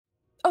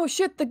Oh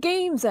shit, the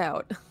game's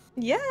out!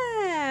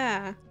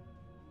 Yeah!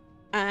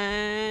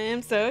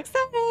 I'm so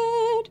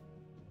excited!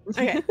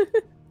 Okay,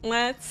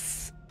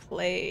 let's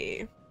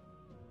play.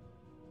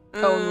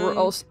 Oh, we're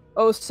also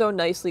so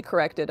nicely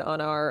corrected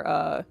on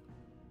our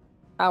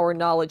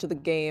knowledge of the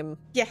game.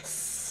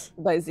 Yes!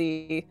 By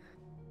Z.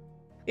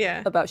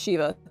 Yeah. About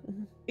Shiva.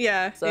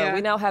 Yeah, so yeah.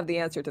 we now have the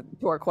answer to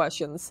our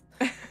questions.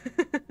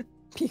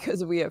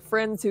 Because we have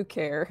friends who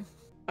care.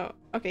 Oh,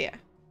 okay, yeah.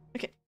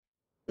 Okay.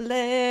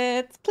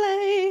 Let's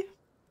play!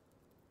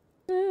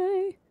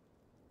 Yay.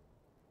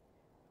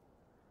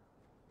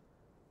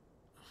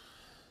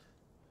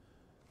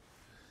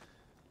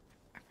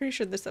 I'm pretty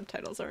sure the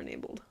subtitles are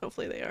enabled.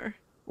 Hopefully they are.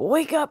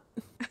 Wake up!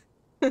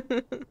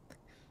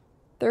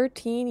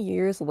 13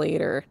 years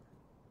later.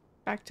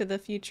 Back to the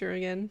Future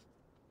again.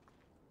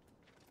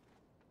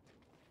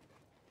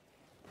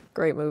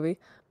 Great movie.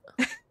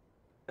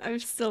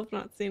 I've still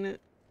not seen it.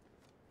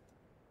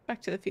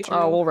 Back to the Future.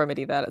 Oh, we'll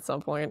remedy that at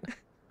some point.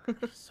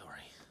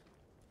 Sorry.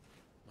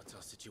 What's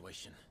our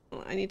situation?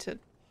 Well, I need to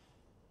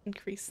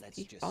increase the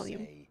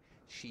volume. Say,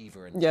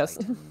 Shiva and yes.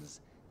 Titan's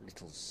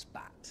little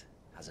spat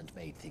hasn't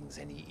made things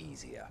any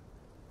easier.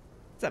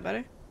 Is that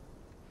better?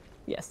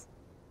 Yes.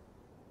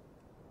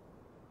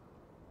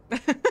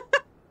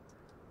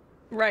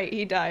 Right,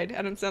 he died.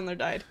 Adam Sandler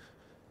died.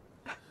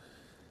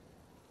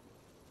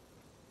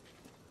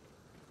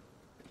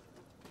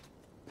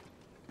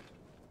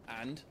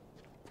 And?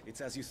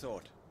 It's as you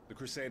thought. The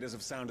Crusaders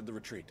have sounded the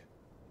retreat.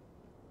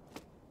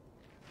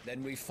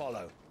 Then we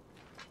follow.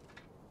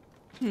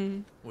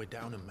 We're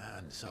down a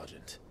man,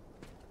 Sergeant.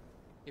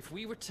 If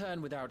we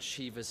return without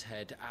Shiva's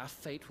head, our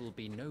fate will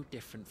be no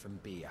different from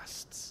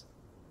Biast's.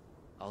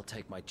 I'll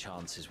take my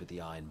chances with the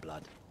Iron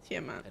Blood.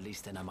 Tiamat. At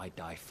least then I might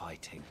die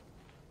fighting.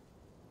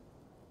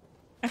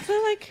 I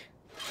feel like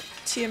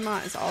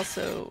Tiamat is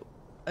also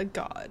a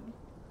god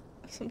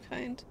of some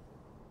kind.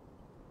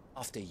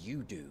 After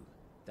you do,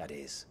 that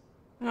is.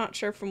 I'm not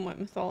sure from what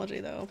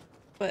mythology though,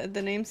 but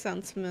the name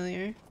sounds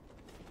familiar.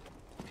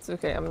 It's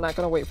okay, I'm not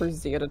gonna wait for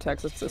Zia to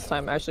text us this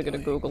time. I'm actually gonna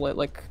Google it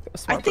like a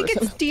smart person. I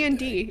think it's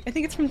D&D. I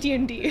think it's from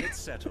D&D. It's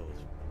settled.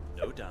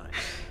 No dying.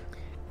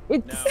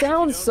 It Now,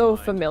 sounds so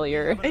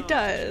familiar. It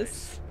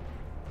does.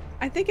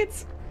 I think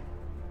it's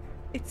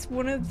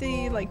one of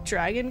the like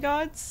dragon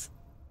gods.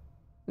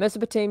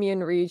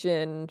 Mesopotamian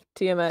region.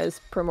 Tiamat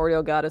is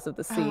primordial goddess of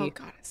the sea. Oh,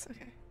 goddess.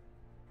 Okay.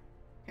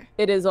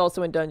 It is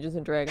also in Dungeons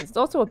and Dragons. It's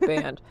also a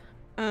band.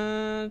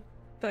 The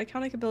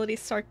iconic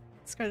abilities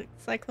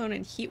Cyclone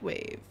and Heat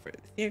Wave for the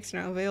Phoenix are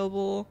now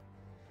available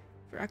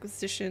for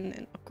acquisition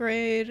and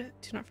upgrade.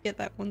 Do not forget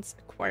that once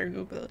acquired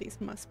new abilities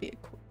must be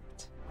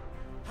equipped.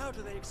 How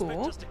do they expect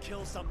Cool. us to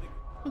kill something?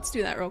 Let's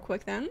do that real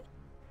quick then.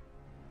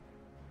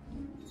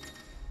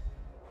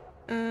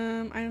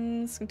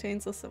 Items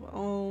contains lists of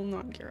all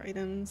non-gear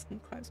items in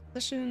Clive's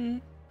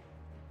possession.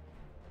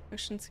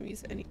 Actions can be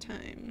used at any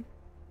time.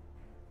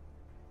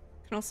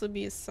 Can also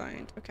be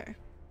assigned. Okay.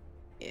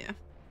 Yeah.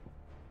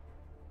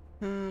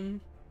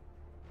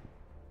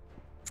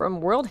 From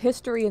World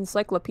History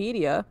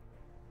Encyclopedia,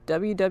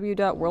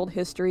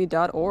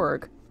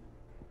 www.worldhistory.org.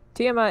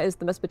 Tiamat is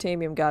the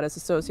Mesopotamian goddess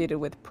associated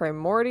with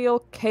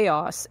primordial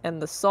chaos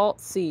and the Salt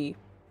Sea.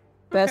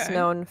 Best Okay.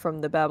 known from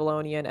the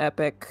Babylonian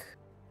epic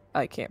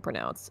I can't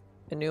pronounce.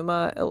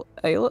 Enuma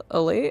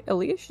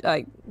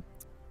Elish?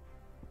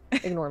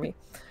 Ignore me.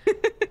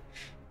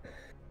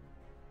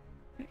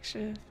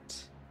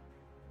 Makeshift.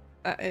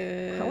 That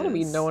is... I want to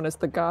be known as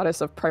the goddess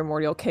of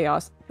primordial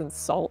chaos and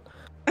salt.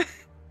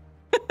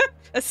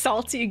 a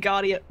salty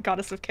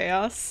goddess of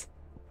chaos.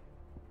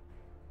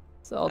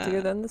 Saltier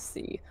than the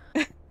sea.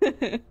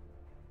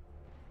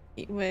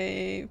 Heat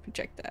wave,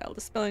 projectile,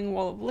 dispelling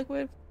wall of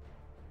liquid.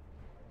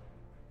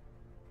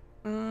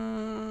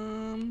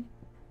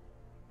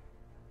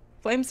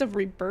 Flames of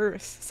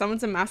rebirth.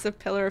 Summons a massive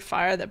pillar of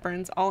fire that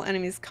burns all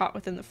enemies caught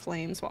within the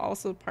flames while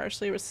also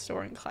partially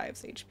restoring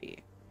Clive's HP.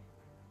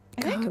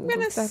 I think I'm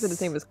gonna The fact that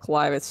his name is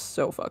Clive is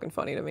so fucking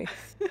funny to me.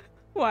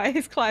 Why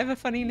is Clive a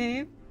funny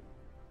name?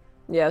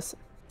 Yes.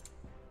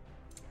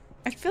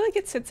 I feel like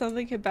it said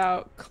something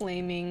about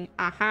claiming.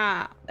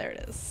 Aha! There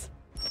it is.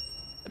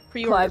 The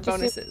pre-order Clive just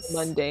seems bonuses.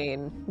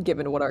 mundane,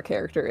 given what our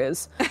character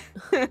is.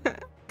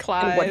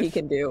 Clive. And what he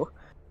can do.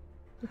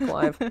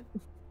 Clive.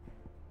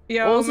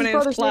 Yo, What was my his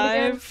name's brother's name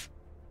again? Clive.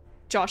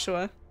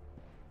 Joshua.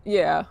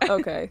 Yeah,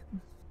 okay.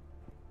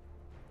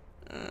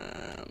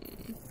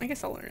 I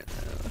guess I'll learn it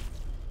though.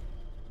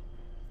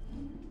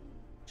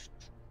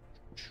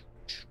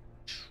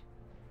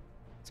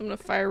 So I'm gonna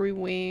fiery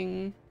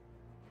wing.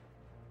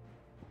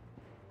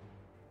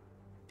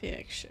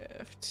 PX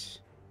shift.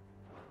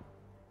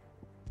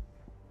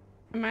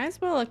 I might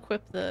as well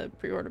equip the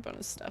pre-order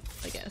bonus stuff,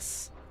 I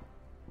guess.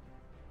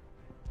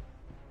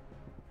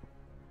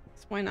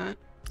 So why not?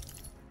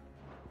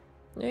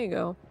 There you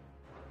go.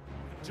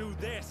 Do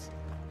this.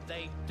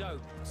 They don't.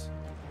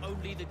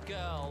 Only the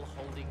girl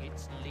holding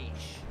its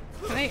leash.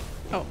 Can I?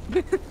 Oh.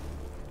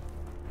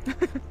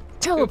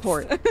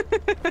 Teleport.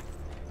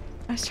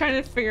 I was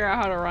trying to figure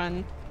out how to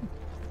run.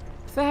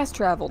 Fast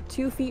travel,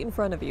 2 feet in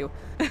front of you.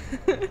 He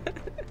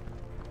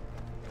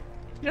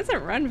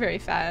doesn't run very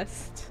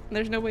fast.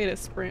 There's no way to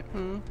sprint,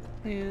 huh?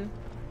 Yeah.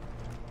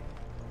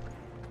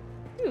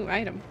 Ooh,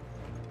 item.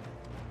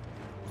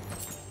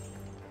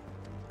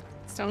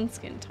 Stone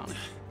skin tonic.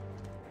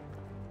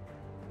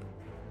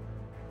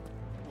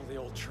 All the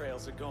old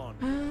trails are gone.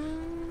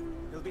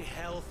 It'll be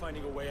hell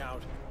finding a way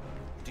out.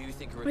 Do you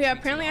think Yeah,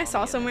 apparently I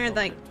saw somewhere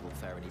like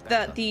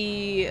that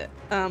the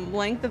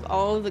length of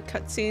all of the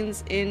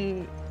cutscenes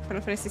in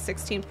Final Fantasy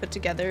 16 put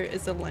together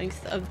is the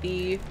length of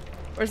the,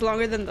 or is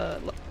longer than the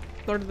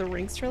Lord of the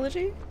Rings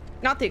trilogy.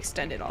 Not the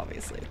extended,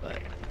 obviously, but.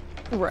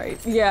 Right.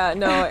 Yeah,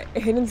 no,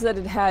 Hayden said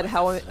it had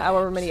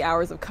however many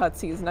hours of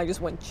cutscenes, and I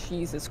just went,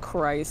 Jesus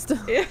Christ.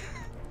 Yeah.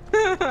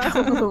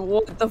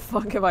 What the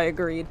fuck have I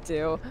agreed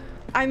to?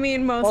 I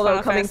mean, most Although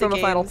Final coming Fantasy from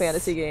a Final games-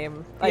 Fantasy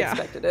game, I Yeah.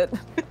 expected it.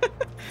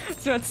 I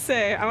was about to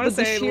say, I want to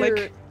But say,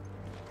 like,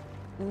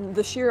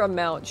 the sheer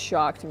amount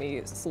shocked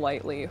me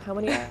slightly. How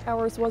many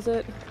hours was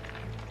it?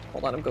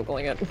 Hold on, I'm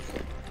googling it.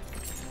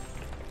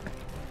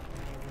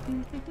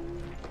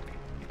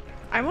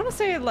 I want to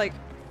say, like,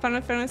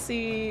 Final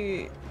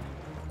Fantasy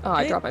Oh,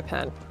 I dropped my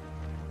pen.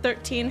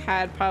 13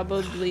 had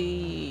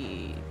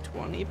probably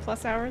 20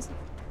 plus hours.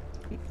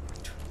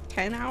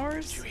 10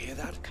 hours? Did you hear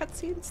that?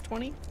 Cutscenes?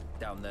 20?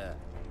 Down there.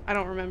 I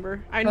don't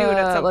remember. I knew it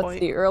at some let's point.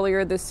 see.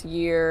 Earlier this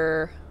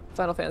year,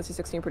 Final Fantasy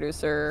 16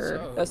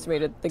 producer So,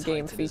 estimated the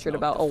game Titan is featured not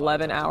about the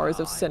 11 father of hours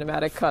of mine,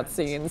 cinematic friends.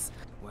 cutscenes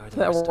Where the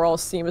that rest were all of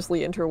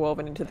seamlessly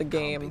interwoven into the them?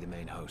 Can't game, be the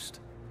main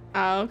host.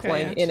 Oh, okay.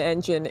 playing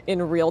in-engine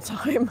in real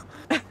time.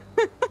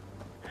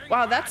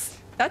 Wow, that's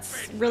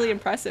really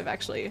impressive,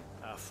 actually.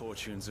 Our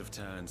fortunes have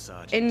turned,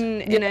 Sergeant.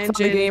 In Yeah, from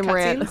engine the game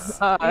rant.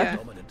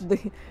 cutscenes? Yeah.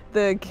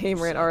 The game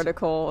rant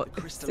article,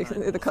 the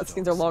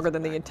cutscenes are longer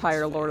than the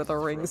entire Lord of the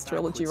Rings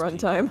trilogy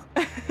runtime.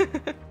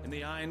 In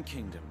the Iron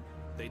Kingdom,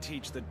 they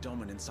teach the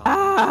dominance of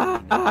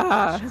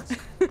Ah!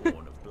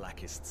 born of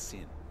blackest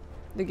sin.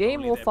 The game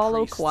Only will their follow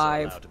priests are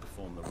Clive. allowed to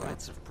perform the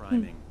rites of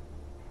priming,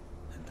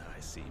 and I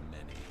see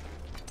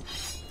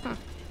many.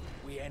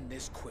 We end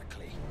this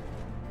quickly.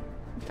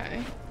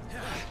 Okay.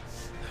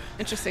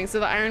 Interesting. So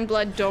the Iron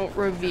Blood don't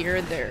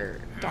revere their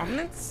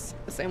dominance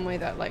the same way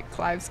that, like,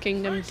 Clive's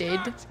kingdom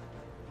did.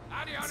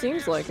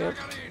 Seems like it.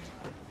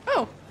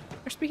 Oh,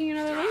 they're speaking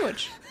another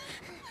language.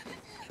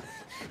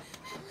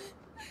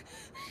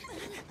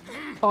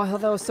 Oh, I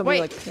thought that was somebody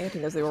Wait. like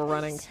panting as they were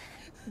running.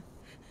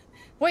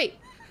 Wait,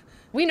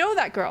 we know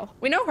that girl.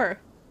 We know her,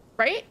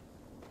 right?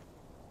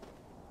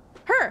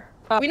 Her.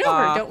 We know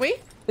her, don't we?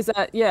 Is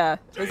that, yeah.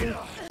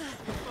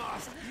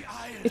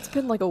 It's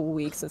been like a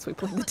week since we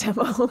played the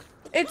demo.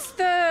 It's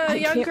the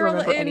young can't girl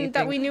remember in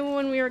that anything. we knew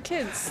when we were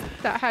kids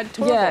that had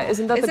Torgal. Yeah,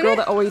 isn't that the girl it?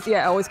 that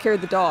always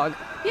carried the dog?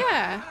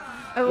 Yeah.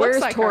 It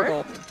Where's looks like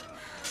Torgal? her.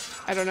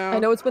 I don't know. I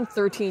know it's been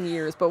 13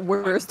 years, but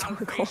where's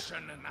Torgal?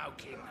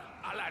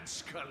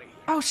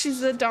 Oh, she's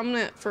the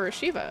dominant for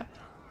Shiva.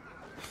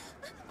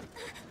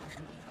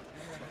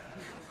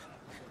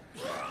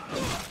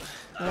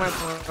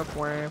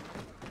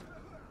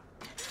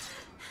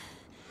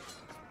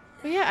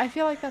 But yeah, I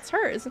feel like that's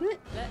her, isn't it?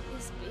 Let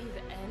this be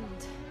the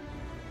end.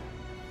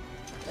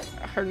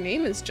 Her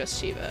name is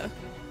just Shiva.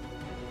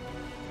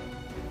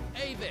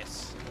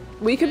 Avis!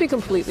 We could be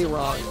completely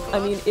wrong. I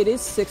mean, it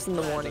is 6 in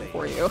the morning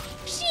for you.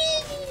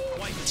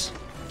 Wait!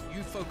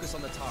 You focus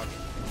on the target.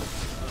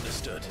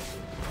 Understood.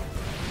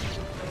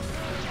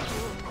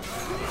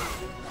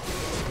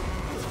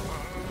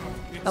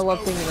 I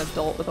love being an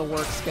adult with a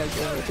work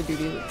schedule and to do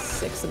these at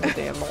 6 in the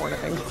damn morning.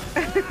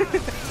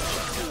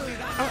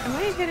 Oh, am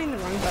I hitting the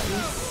wrong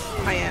buttons?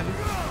 I am.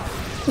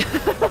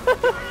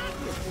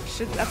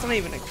 That's not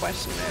even a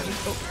question, man.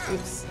 Oh,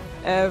 oops.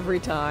 Every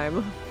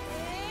time.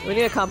 We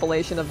need a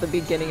compilation of the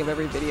beginning of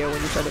every video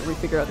when you try to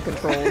refigure out the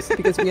controls,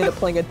 because we end up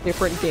playing a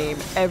different game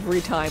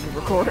every time we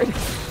record.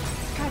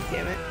 God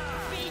damn it.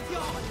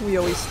 We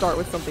always start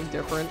with something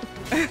different.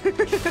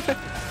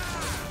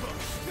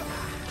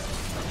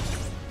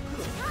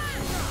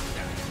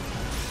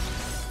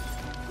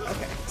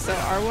 Okay, so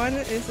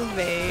R1 is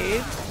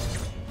evade.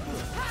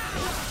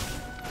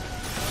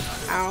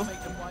 Ow.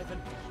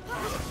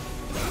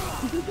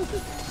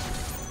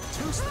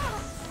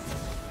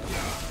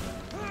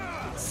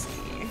 Let's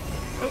see.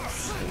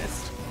 Oops, I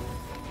missed.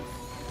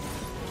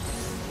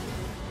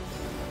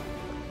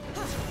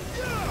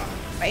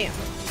 Bam.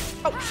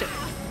 Oh, shit.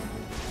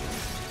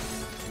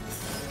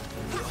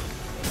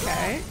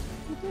 Okay.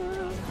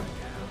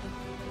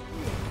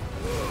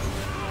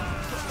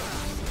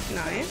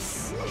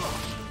 Nice.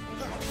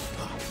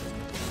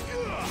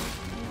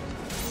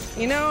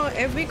 You know,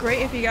 it'd be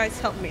great if you guys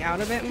helped me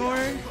out a bit more.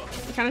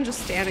 I'm kind of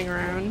just standing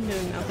around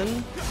doing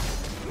nothing.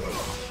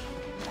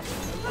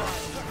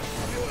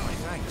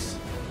 Thanks.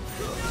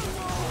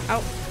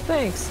 Oh,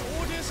 Thanks.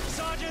 Orders,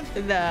 Sergeant!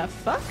 the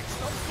fuck?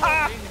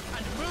 Ah!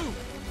 And move!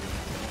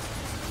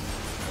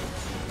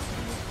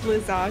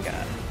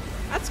 Blizzaga.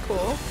 That's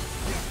cool.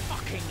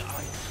 Fucking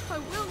eye. I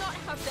will not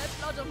have their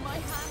blood on my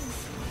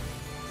hands.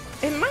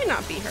 It might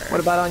not be her.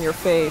 What about on your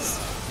face?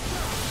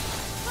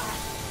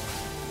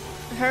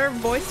 Her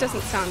voice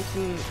doesn't sound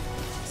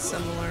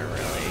similar,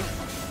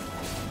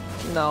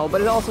 really. No,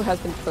 but it also has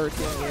been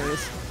 13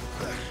 years.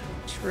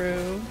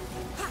 True.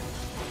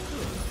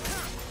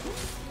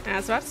 I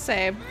was about to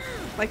say,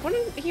 like,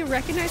 wouldn't he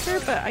recognize her?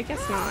 But I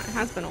guess not. It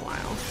has been a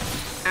while.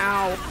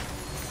 Ow.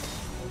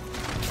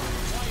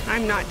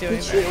 I'm not doing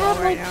Did she very well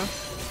have, right like,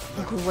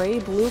 now. Gray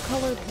blue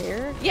colored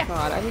hair? Yeah.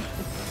 God, I need...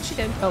 She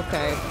did.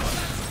 Okay.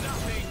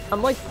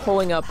 I'm like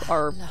pulling up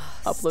our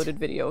uploaded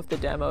video of the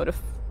demo to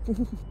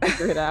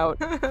figure it out.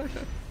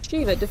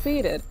 Shiva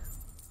defeated.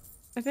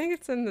 I think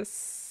it's in the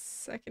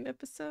second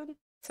episode?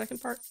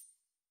 Second part?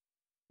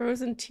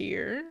 Frozen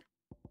Tear.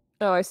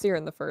 Oh, I see her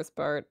in the first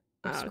part.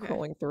 I'm Oh, okay.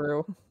 scrolling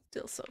through.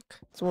 Still Silk.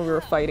 It's when we were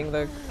fighting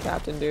the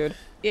captain dude.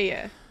 Yeah,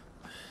 yeah.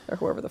 Or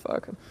whoever the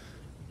fuck.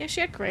 Yeah,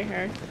 she had gray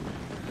hair.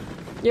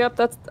 Yep,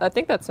 I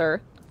think that's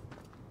her.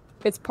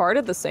 It's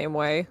parted the same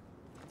way.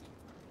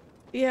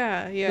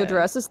 Yeah, yeah. The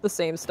dress is the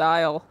same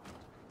style.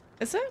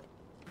 Is it?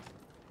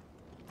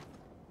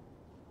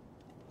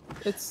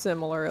 It's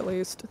similar, at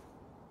least.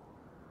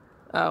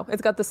 Oh,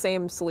 it's got the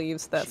same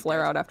sleeves that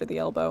flare out after the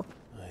elbow.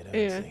 I don't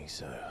Yeah. think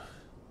so.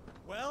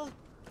 Well,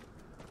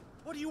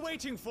 what are you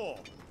waiting for?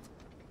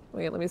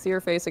 Wait, let me see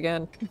her face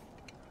again.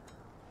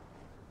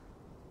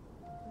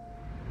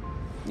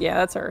 Yeah,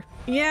 that's her.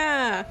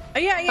 Yeah. Oh,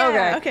 yeah, yeah.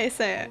 Okay. Okay,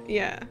 say it.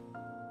 Yeah.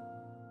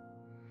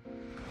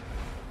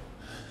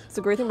 It's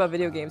the great thing about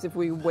video games. If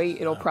we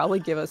wait, it'll probably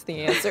give us the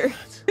answer.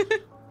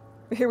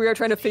 Here we are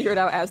trying to figure it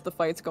out as the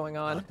fight's going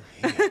on.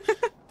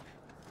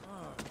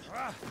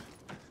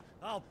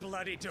 I'll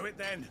bloody do it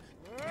then.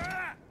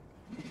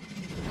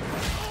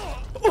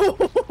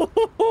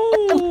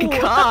 Oh my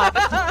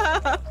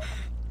god!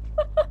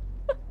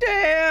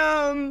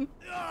 Damn!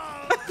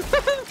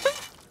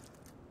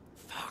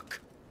 Fuck.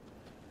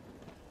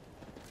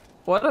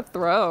 What a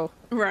throw.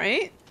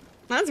 Right?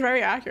 That's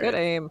very accurate. Good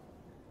aim.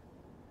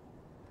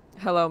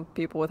 Hello,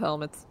 people with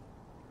helmets.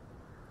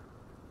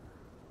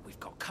 We've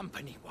got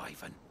company,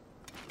 Wyvern.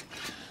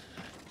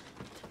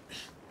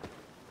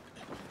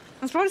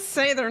 I was about to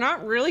say, they're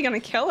not really gonna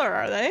kill her,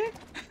 are they?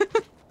 What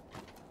the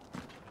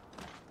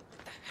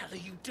hell are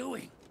you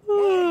doing?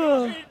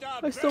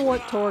 I still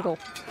want Torgal.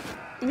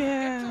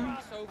 Yeah.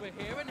 Ass over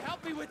here and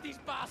help me with these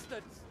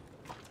bastards.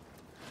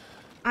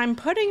 I'm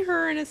putting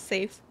her in a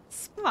safe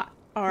spot,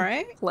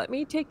 alright? Let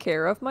me take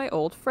care of my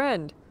old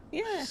friend.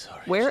 Yeah.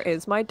 Sorry. Where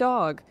is my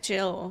dog?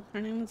 Jill.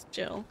 Her name was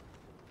Jill.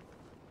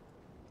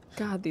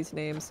 God, these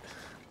names.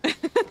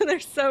 They're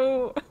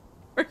so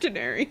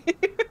ordinary.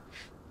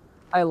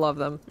 I love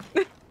them.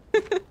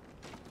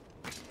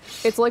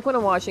 It's like when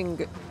I'm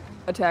watching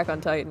Attack on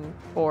Titan,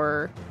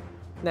 or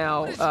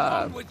now, What is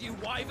wrong with you,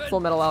 Wyvern? Full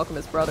Metal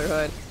Alchemist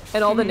Brotherhood,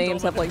 and all the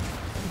names have, like,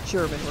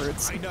 German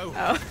roots. I know.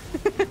 Oh.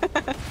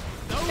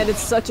 And it's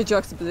such a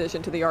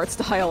juxtaposition to the art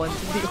style and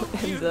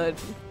the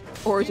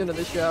origin of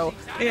the show.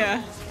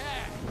 Yeah.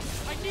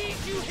 I need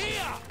you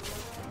here.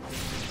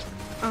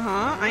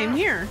 Uh-huh. I am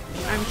here.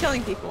 I'm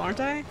killing people, aren't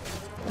I?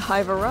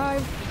 I've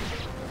arrived.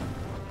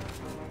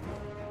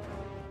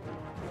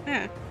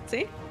 Yeah.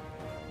 See?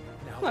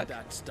 Now Look.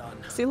 that's done.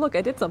 See, look,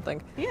 I did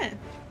something. Yeah.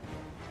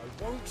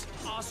 I won't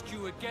ask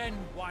you again,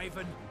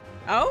 Wyvern.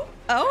 Oh?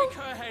 Oh? Take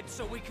her head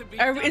so we can be.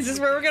 Is this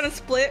where we're gonna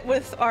split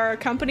with our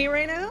company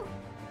right now?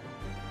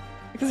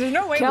 Because there's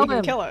no way Kill we can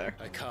him. kill her.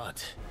 I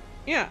can't.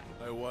 Yeah.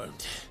 I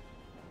won't.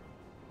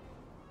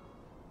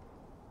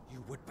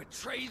 You would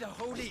betray the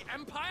Holy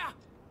Empire?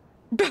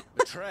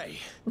 Betray?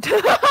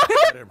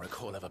 I don't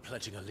recall ever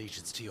pledging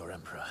allegiance to your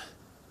emperor.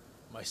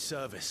 My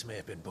service may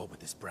have been bought with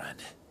this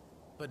brand,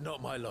 but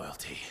not my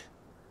loyalty.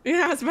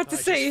 Yeah, I was about to I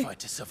say. just fight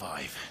to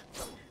survive.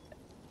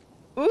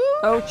 Ooh.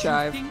 Oh, You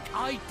chive. think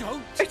I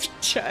don't?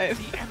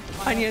 Chive. The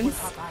Empire Onions. will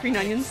have our Green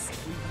heads. onions.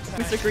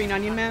 We Mr. Green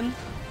Onion Man.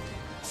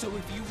 So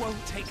if you won't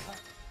take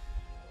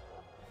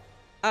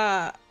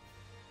her,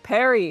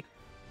 Parry.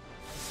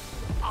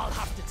 I'll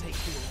have to take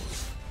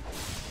yours.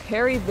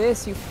 Parry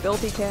this, you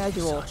filthy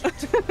casual.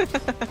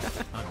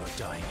 I'm not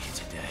dying here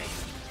today.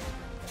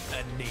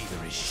 And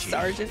neither is she.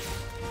 Sergeant.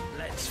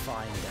 Let's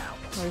find out.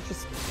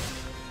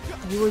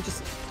 You were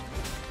just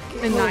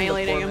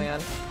Annihilating killing the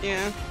him. poor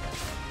man. Yeah.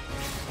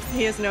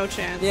 He has no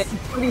chance. Yeah, he's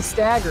pretty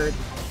staggered.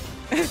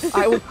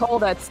 I would call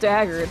that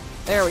staggered.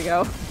 There we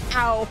go.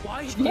 Ow.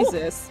 Why?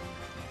 Jesus.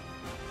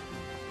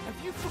 Have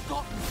you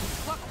forgotten who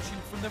plucked you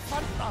from the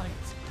front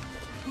lines?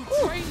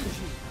 Who trained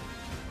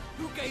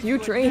you? Who gave You a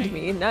trained name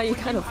me, and now you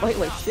when kind of had fight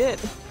like none? shit.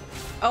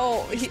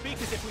 Oh, You he, speak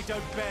as if we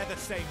don't bear the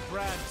same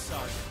brand,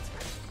 Sergeant.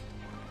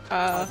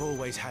 uh, I've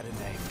always had a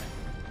name,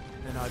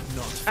 and I've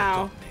not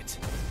Ow. forgotten it.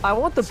 I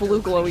want the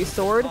blue glowy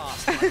sword.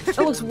 That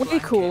looks way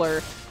cooler.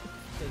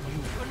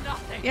 For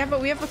nothing. yeah, but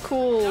we have a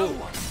cool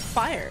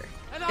fire.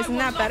 And I Isn't will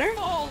that not better?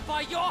 fall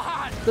by your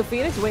hand. The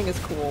Phoenix Wing is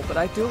cool, but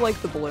I do like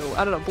the blue.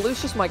 I don't know,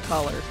 blue's just my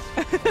color,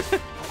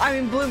 I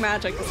mean, blue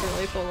magic is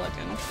really cool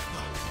looking.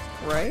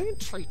 right?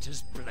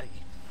 Traitor's blade.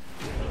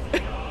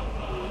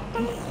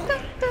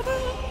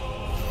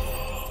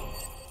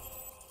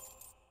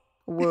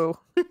 Woo.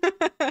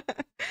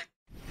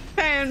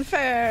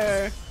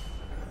 Fanfare.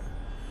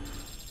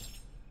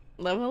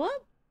 Level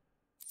up?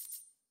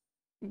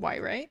 Why,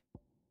 right?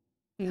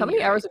 How many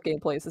Yeah. hours of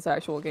gameplay is this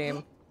actual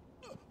game?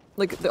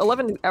 Like, the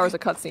 11 hours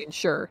of cutscene,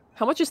 sure.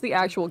 How much is the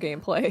actual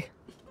gameplay?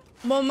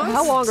 Well,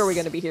 How long are we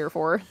going to be here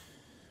for?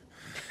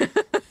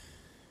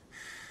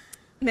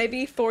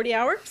 Maybe 40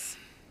 hours?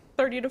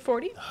 30 to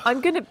 40?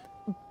 I'm gonna...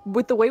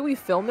 With the way we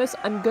film this,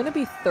 I'm gonna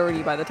be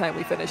 30 by the time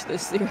we finish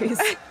this series.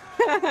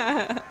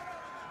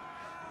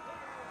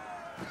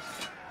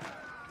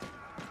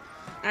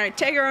 Alright,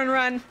 take her and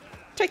run.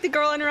 Take the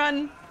girl and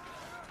run.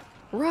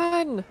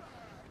 Run!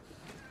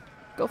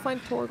 Go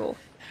find Torgal.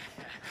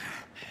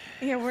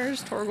 Yeah,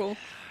 where's Torgal?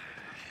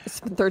 It's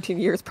been 13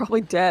 years,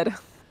 probably dead.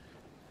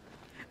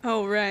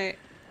 Oh, right.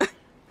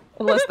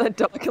 Unless that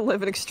dog can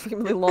live an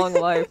extremely long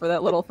life for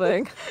that little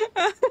thing.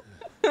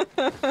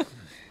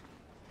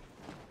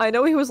 I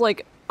know he was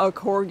like a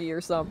corgi or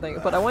something,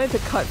 but I wanted to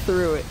cut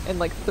through it, and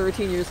like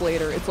 13 years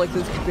later, it's like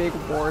this big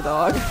war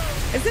dog.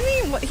 Isn't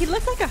he? He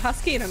looks like a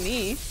husky to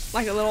me.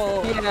 Like a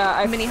little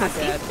Yeah, mini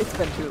husky. It's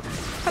been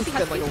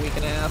like a week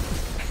and a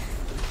half.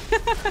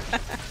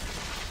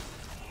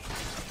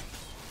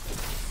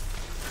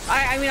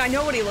 I mean, I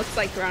know what he looks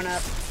like grown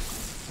up,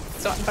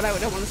 so but I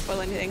don't want to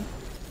spoil anything.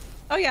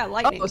 Oh yeah,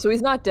 lightning. Oh, so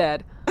he's not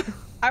dead.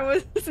 I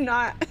was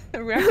not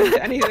reacting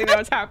to anything that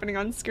was happening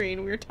on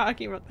screen. We were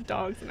talking about the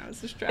dogs, and I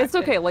was distracted. It's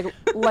okay, like,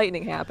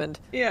 lightning happened.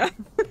 Yeah.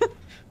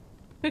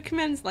 Who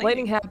commands lightning?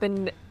 Lightning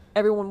happened,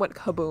 everyone went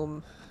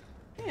kaboom.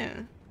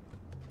 Yeah.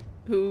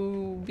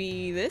 Who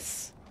be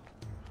this?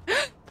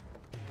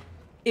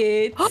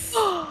 It's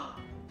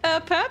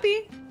a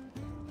puppy.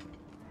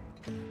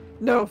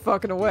 No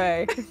fucking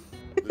way.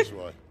 This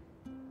way.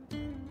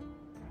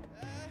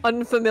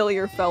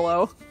 Unfamiliar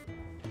fellow.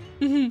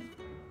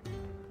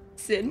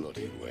 Sid.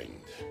 Bloody wind.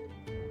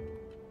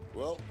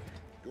 Well,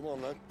 come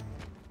on then.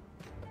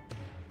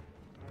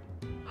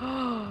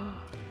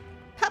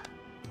 Pup.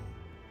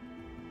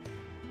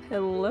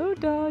 Hello,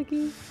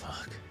 doggy.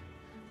 Fuck.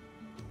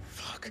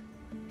 Fuck.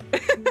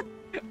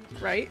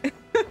 Right?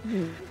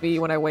 Me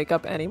when I wake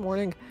up any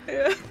morning.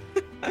 Yeah.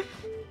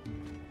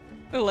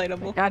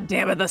 Relatable. God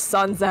damn it, the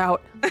sun's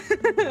out.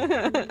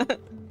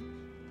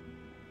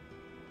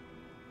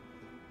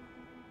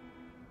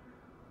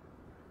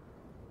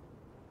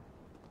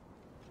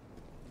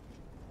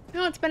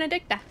 No, it's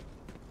Benedicta.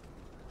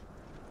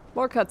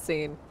 More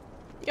cutscene.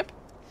 Yep.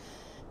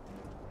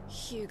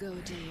 Hugo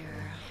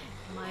dear,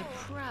 my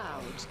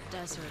proud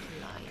desert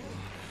lion.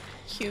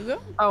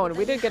 Hugo? Oh, and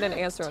we did get an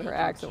answer on her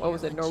accent. What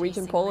was it?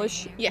 Norwegian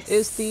Polish? Yes.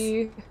 Is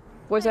the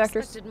voice I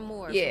actress? expected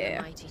more Yeah.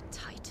 from the mighty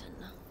Titan.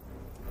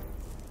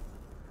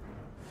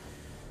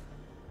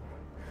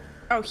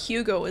 Oh,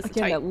 Hugo is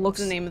Again, that looks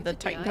the name of the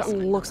Titan. That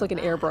looks like an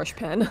airbrush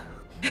pen.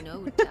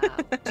 No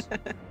doubt.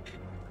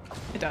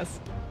 It does.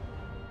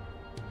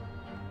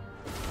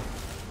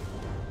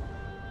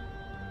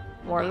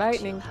 More But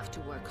lightning. You'll have to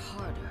work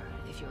harder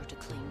if you're to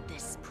claim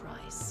this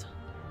prize.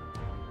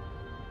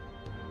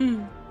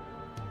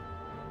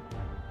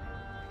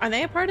 Are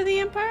they a part of the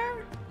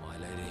Empire? My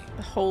lady.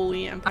 The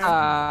Holy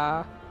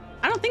Empire?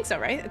 I don't think so,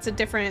 right? It's a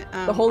different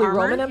the Holy armor.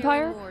 Roman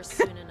Empire? Hear more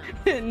soon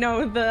enough.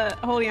 No, the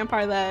Holy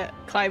Empire that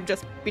Clive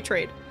just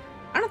betrayed.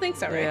 I don't think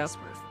so, right? Yeah. These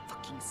were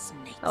fucking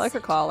snakes. I like her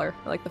collar.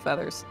 I like the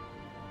feathers.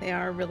 They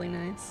are really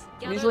nice. I'm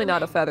Gather usually the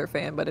not a men. feather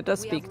fan, but it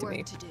does We speak have to work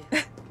me. to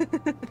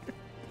do.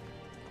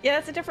 Yeah,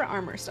 it's a different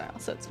armor style,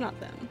 so it's not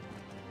them.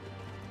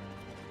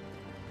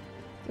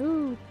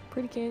 Ooh,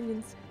 pretty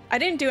canyons. I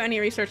didn't do any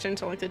research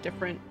into like the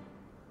different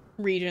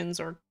regions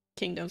or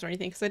kingdoms or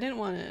anything because I didn't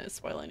want to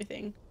spoil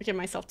anything or give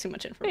myself too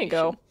much There information. you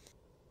go.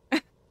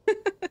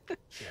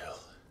 Jill.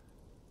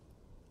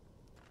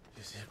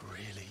 Is it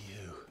really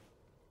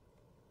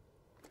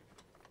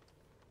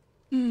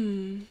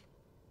you?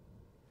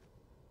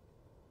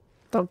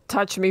 Don't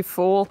touch me,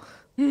 fool.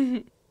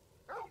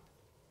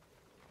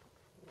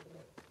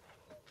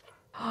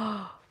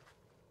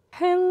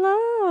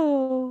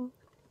 Hello.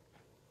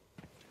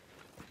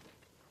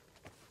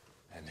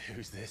 And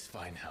who's this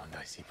fine hound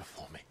I see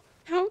before me?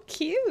 How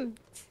cute.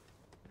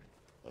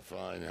 A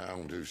fine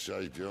hound who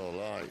saved your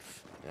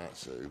life.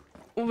 That's who.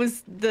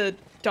 Was the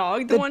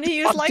dog the one who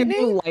used Dog to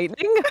do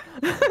lightning?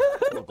 lightning?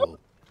 Torgal.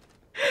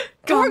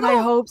 God,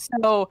 I hope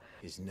so.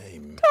 His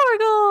name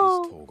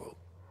Torgal. is Torgal.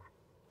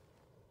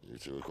 You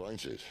two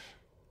acquainted?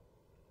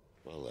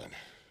 Well then,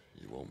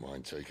 you won't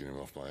mind taking him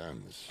off my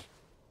hands.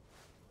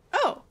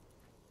 Oh,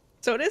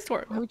 so it is Why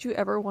Torgal. would you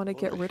ever want to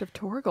get rid of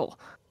Torgal?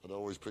 I'd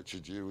always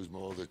pictured you as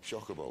more the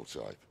chocobo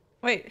type.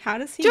 Wait, how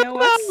does he know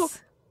Chocobo! us?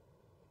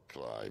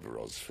 Clive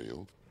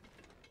Rosfield.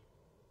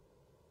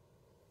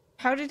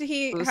 How did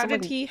he? Was How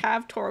did someone- he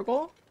have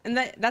Torgal? And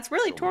that's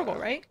really Torgal,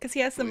 right? Because he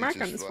has the mark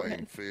on Fleet as his flame,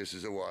 forehead. fierce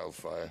as a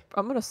wildfire.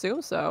 I'm gonna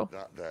assume so.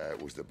 That there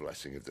was the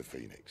blessing of the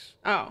Phoenix.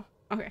 Oh,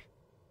 okay.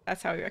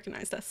 That's how he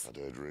recognized us. I'd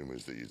heard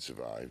rumors that you'd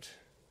survived,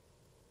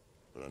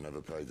 but I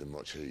never paid them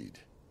much heed.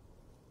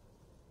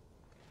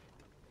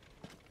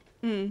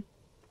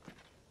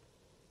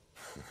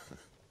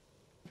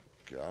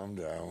 Calm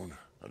down.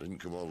 I didn't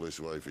come all this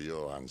way for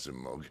your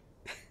handsome mug.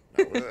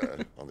 Now her,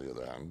 on the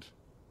other hand,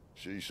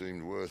 She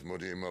seemed worth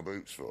muddying my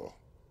boots for.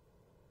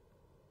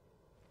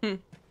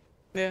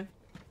 Yeah.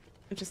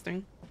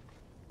 Interesting.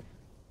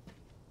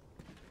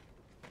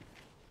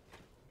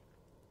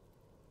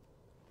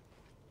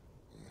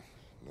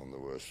 None the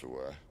worse for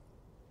wear.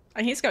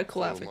 And he's got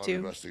cool Still outfit might be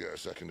too. best to get a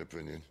second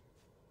opinion.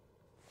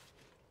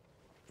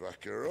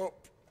 Back her up.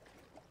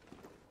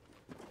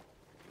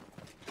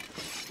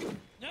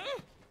 Not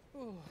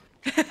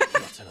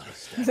another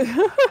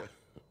step.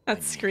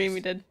 That scream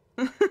he did.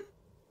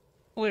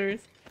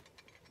 Hilarious.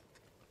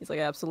 He's like,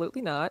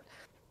 absolutely not.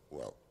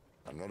 Well,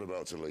 I'm not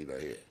about to leave her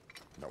here.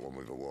 Not one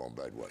with a warm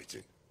bed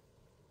waiting.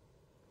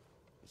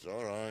 It's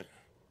all right.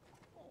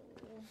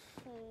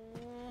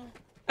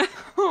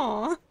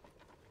 Aww.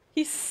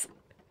 He seems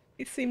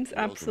Welcome to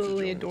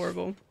absolutely join us.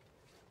 adorable.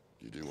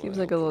 You do Seems wanna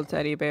like a help little her.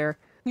 teddy bear.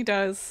 He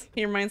does.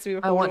 He reminds me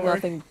of I want Hodor.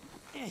 nothing.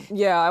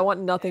 Yeah, I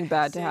want nothing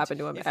bad to happen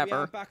to him if we are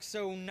ever. back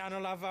soon,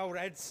 Nan'll have our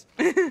heads.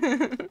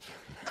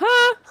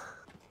 Huh?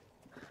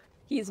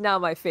 He's now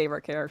my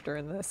favorite character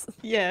in this.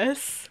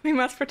 Yes. We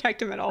must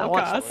protect him at I all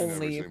want costs.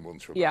 only. Everything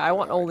once we're Yeah, back I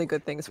want alive. only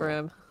good things for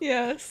him.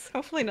 Yes.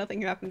 Hopefully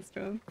nothing happens to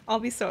him. I'll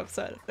be so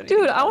upset if anything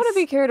Dude, I want to does.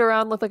 be carried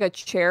around with like a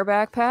chair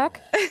backpack.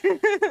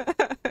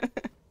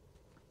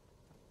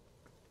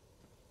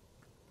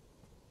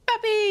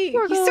 Puppy!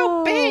 He's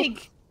so Torgal!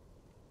 big!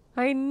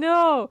 I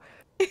know.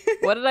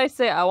 What did I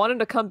say? I want him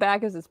to come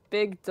back as this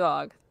big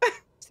dog.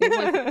 Seems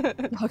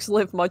like dogs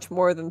live much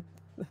more than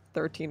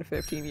 13 to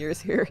 15 years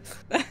here.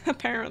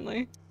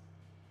 Apparently.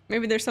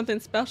 Maybe there's something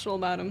special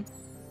about him.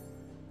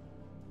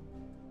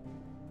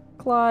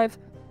 Clive.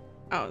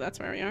 Oh, that's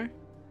where we are.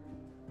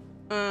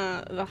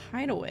 The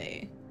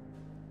Hideaway.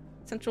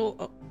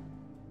 Central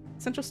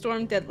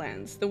Storm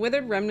Deadlands. The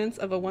withered remnants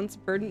of a once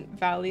verdant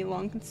valley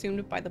long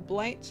consumed by the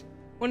blight.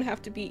 One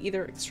have to be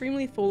either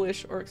extremely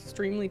foolish or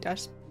extremely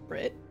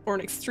desperate, or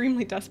an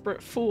extremely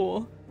desperate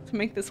fool to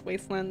make this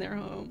wasteland their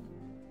home.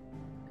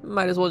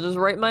 Might as well just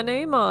write my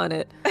name on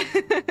it.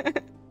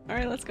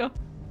 Alright, let's go.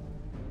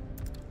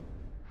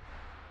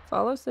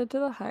 Follow Sid to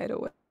the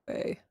hideaway.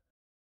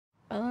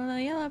 Follow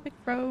the yellow brick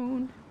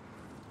road.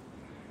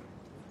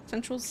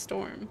 Central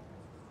Storm.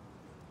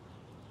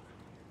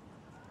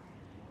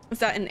 Is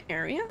that an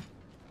area?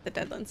 The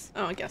Deadlands.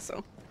 Oh, I guess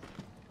so.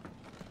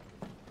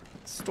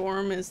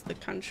 Storm is the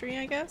country,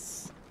 I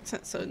guess. So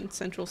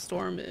Central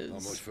Storm Not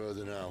is much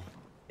further now.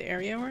 the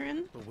area we're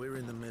in. But we're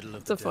in the middle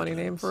of It's a funny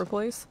name for a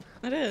place.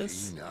 It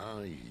is. Keen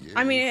eye, you.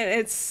 I mean,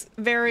 it's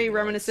very Right,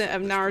 reminiscent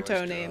of this Naruto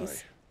place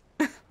names.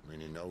 dry.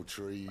 Meaning no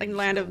trees, Like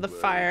Land no of the birds,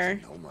 Fire.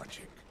 No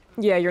magic.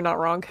 Yeah, you're not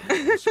wrong.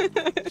 Also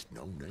means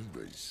no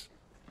neighbors.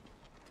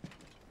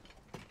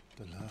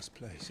 The last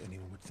place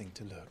anyone would think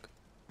to look.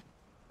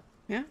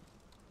 Yeah.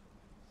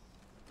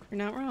 You're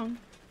not wrong.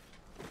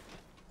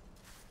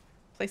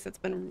 Place that's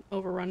been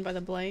overrun by the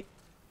blight.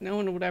 No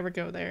one would ever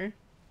go there.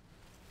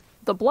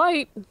 The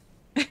blight.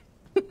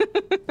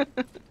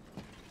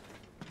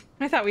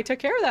 I thought we took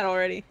care of that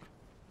already.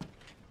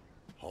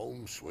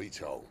 Home sweet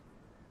home.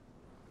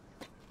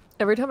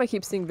 Every time I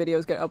keep seeing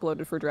videos get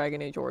uploaded for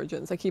Dragon Age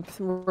Origins, I keep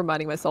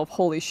reminding myself,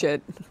 holy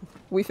shit,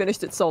 we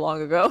finished it so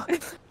long ago.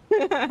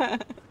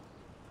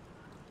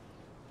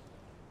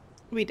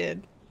 We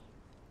did.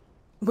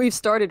 We've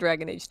started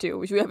Dragon Age 2,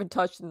 which we haven't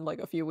touched in like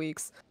a few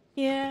weeks.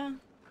 Yeah.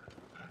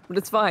 But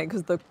it's fine,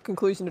 because the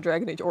conclusion to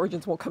Dragon Age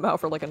Origins won't come out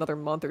for like another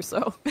month or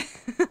so.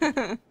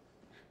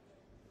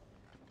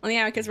 Well,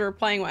 yeah, because we were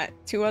playing, what,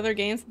 2 other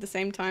games at the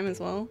same time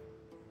as well?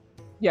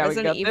 Yeah, we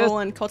Resident got Evil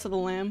this. and Cult of the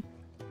Lamb.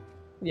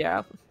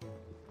 Yeah.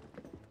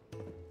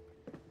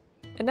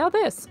 And now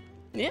this.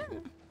 Yeah.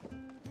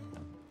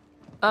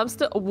 I'm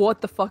still.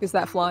 What the fuck is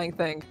that flying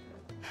thing?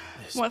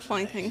 This What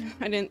flying place. thing?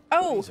 I didn't.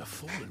 Oh! These are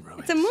fallen ruins.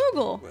 It's a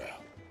Moogle!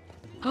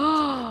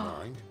 Well,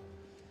 mind.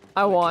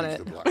 I want Keeps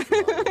it. the black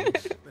from our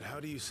eyes. But how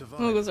do you survive?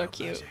 Moogles are without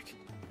cute. magic?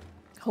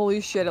 Holy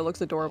shit, it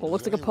looks adorable.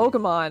 Looks like a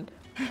Pokemon.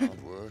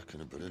 Hard work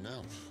and a bit of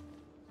nous.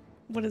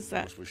 What is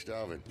that? Must we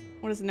starving?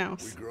 What is We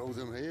Nouse? grow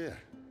them here,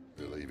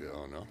 believe it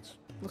or not.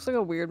 Looks like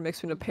a weird mix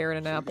between a pear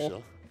and an Suit apple.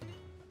 yourself.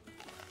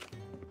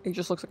 It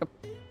just looks like a.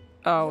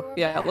 Oh,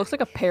 yeah, it looks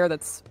like a pear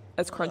that's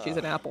as crunchy as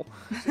an apple.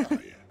 Oh, yeah.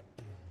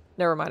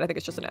 Never mind, I think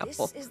it's just an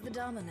apple. This is the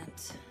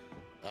dominant.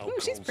 How Ooh,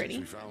 she's cold since pretty.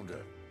 we found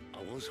her.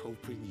 I was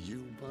hoping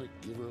you might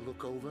give her a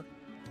look over.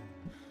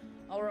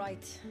 All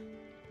right.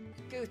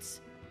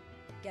 Goots,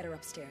 get her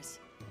upstairs.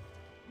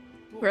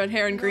 Red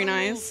hair and green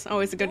eyes.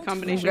 Always a good Don't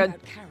combination. worry Good.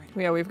 about Karen.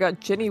 Yeah, we've got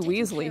Ginny Taking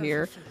Weasley care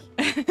here.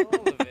 of her feet.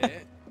 All of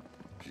it.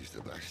 She's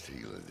the best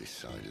healer this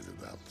side of the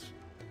belt.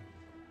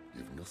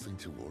 You've nothing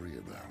to worry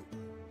about.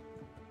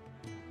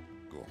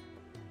 Go on,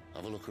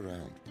 have a look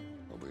around.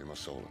 I'll be in my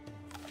solar.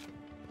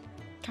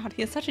 God,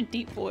 he has such a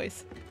deep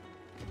voice.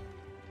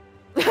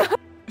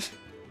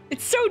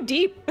 It's so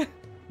deep!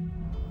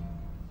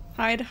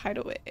 Hide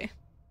away.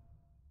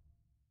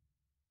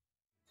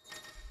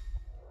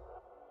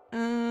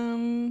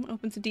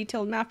 Opens a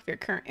detailed map of your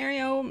current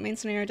area. Main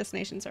scenario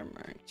destinations are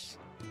merged.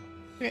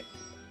 Okay.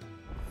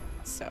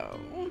 So,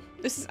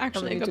 this is I'm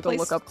actually gonna a need to good go place.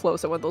 look up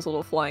close at one of those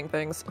little flying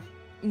things.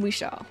 We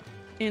shall.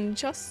 In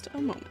just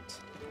a moment.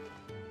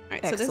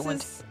 Alright, so this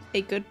is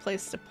a good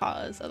place to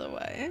pause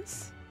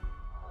otherwise.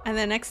 And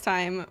then next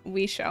time,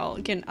 we shall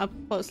get an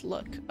up-close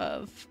look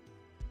of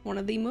one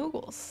of the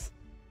Moogles.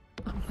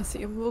 I want to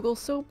see a Moogle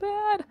so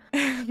bad.